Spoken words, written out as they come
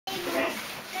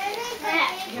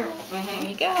There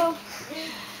you go.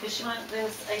 Does she want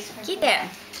this ice cream? Keep it.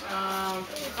 Not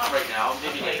right now.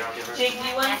 Maybe later. I'll give her. Jake, do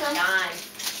you want some? Nice.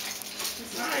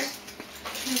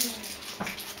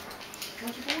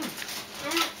 What you doing?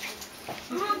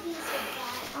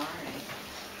 Alright.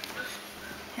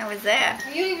 How was that?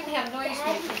 You even have noise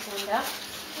makers, Linda.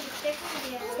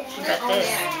 Got this.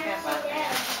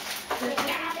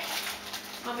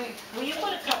 Mommy, will you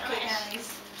put a cupcake on these?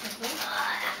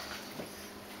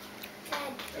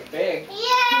 They're big. Yay!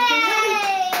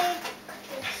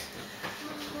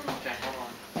 Okay, hold on.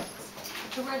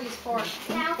 Who are these for?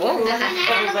 Whoa.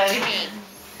 Everybody.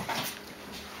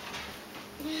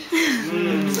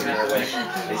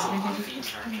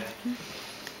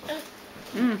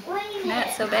 Not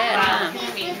so bad, huh?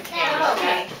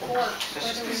 Okay. That's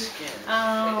just the skin.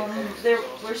 There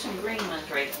were some green ones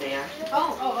right there.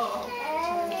 Oh.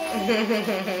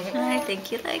 I think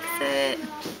he likes it.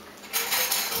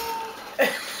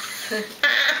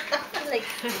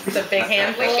 It's a big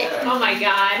handful. Oh my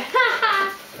God.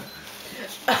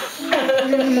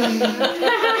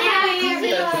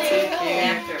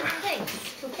 After.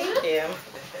 Thank you.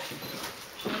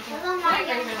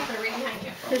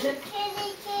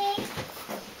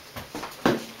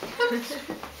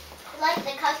 Like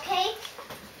the cupcake?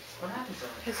 What happened to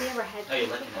her? Has he ever had? Oh, you're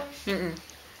licking it. Mm-mm.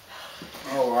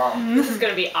 Oh, wow. This is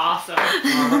gonna be awesome.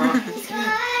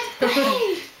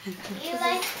 You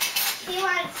like, do you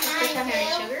want mine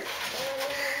too?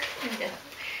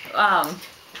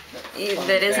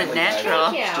 That isn't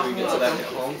natural. Yeah. Do we get to that at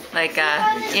home? Like,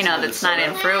 that's not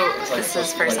in fruit. This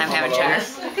is first time having sugar.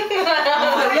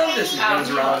 Oh, I love this. He runs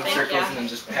around in circles and then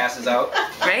just passes out.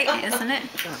 Right? Isn't it?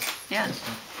 Yeah.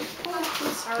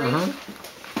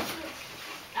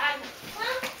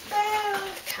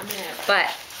 But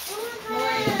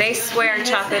they swear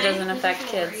chocolate doesn't affect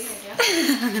kids.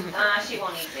 She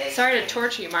won't eat this. Sorry to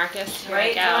torture you, Marcus.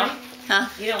 Right, Out. John? Huh?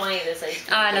 You don't want any of this ice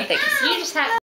cream. No thanks. You just have.